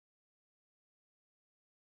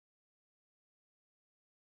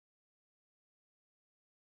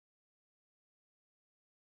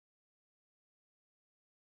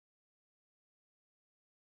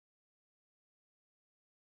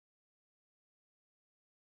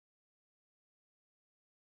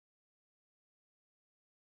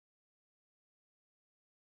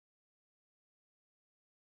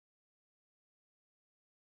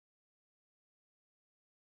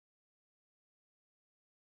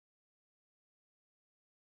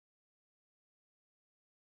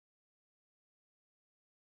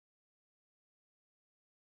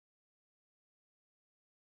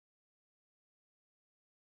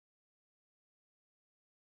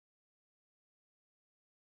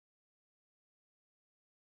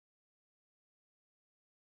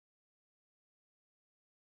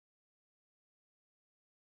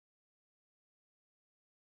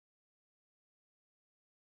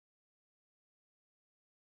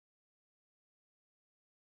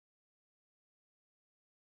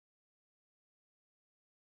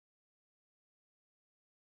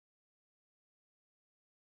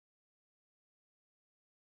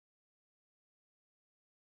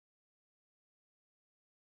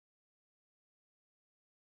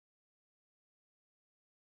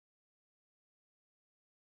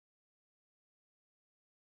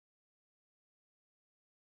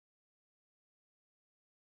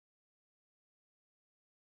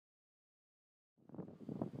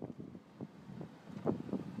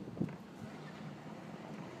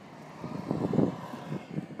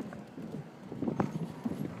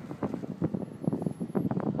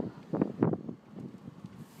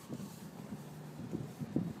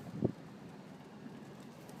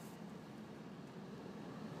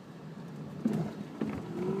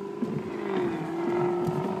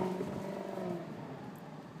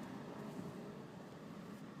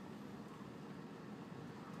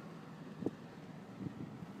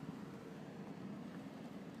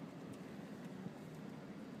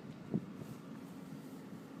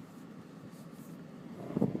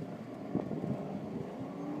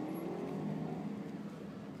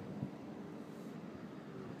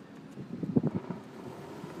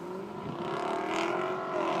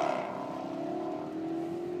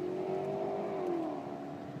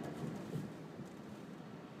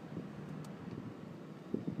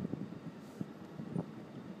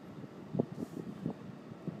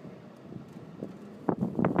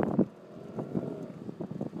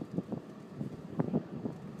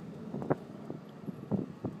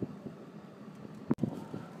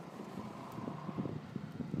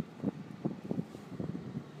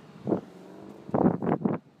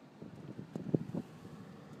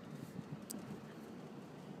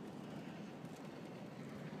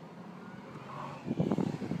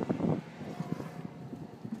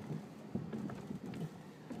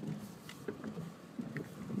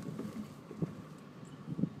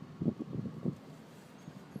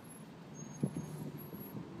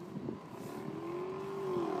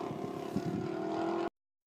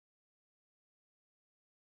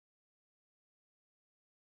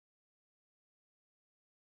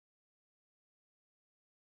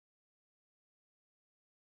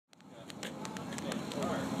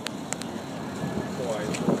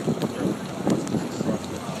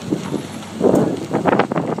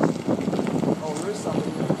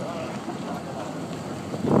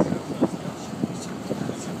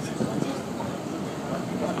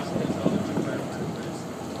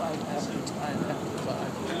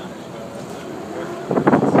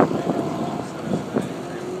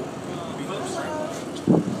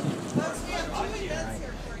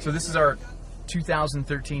So this is our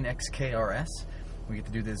 2013 XKR-S. We get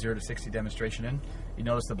to do the 0 to 60 demonstration in. You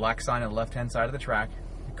notice the black sign on the left-hand side of the track.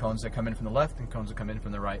 The cones that come in from the left and cones that come in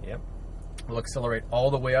from the right. Yep. We'll accelerate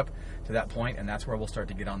all the way up to that point, and that's where we'll start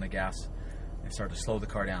to get on the gas and start to slow the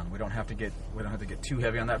car down. We don't have to get too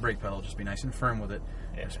heavy on that brake pedal. Just be nice and firm with it.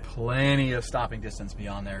 Yeah. There's plenty of stopping distance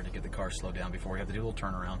beyond there to get the car slowed down before we have to do a little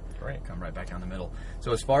turnaround. Right. Come right back down the middle.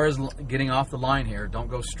 So as far as getting off the line here, don't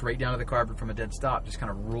go straight down to the carpet from a dead stop. Just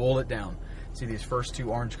kind of roll it down. See these first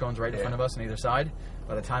two orange cones right in front of us on either side?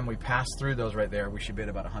 By the time we pass through those right there, we should be at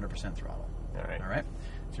about 100% throttle. All right. All right.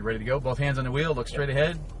 So you're ready to go? Both hands on the wheel. Look straight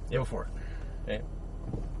ahead. Go for it. Okay.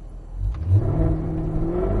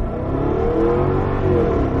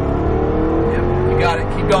 Yep, you got it.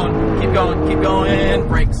 Keep going. Keep going. Keep going.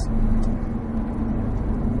 Brakes.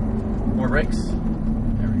 More brakes.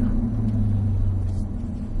 There we go.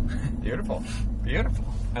 Beautiful. Beautiful.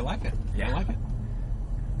 I like it. Yeah. I like it.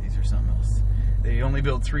 These are something else. They only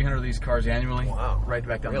build 300 of these cars annually. Wow. Right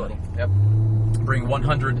back down the Really? middle. Yep. Bring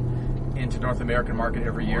 100 into North American market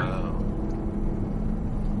every year. Wow.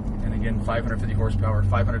 And again, 550 horsepower,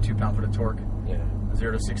 502 pound-foot of torque. Yeah.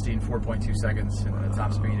 0 to 60 in 4.2 seconds, and a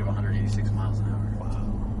top speed of 186 miles an hour. Wow.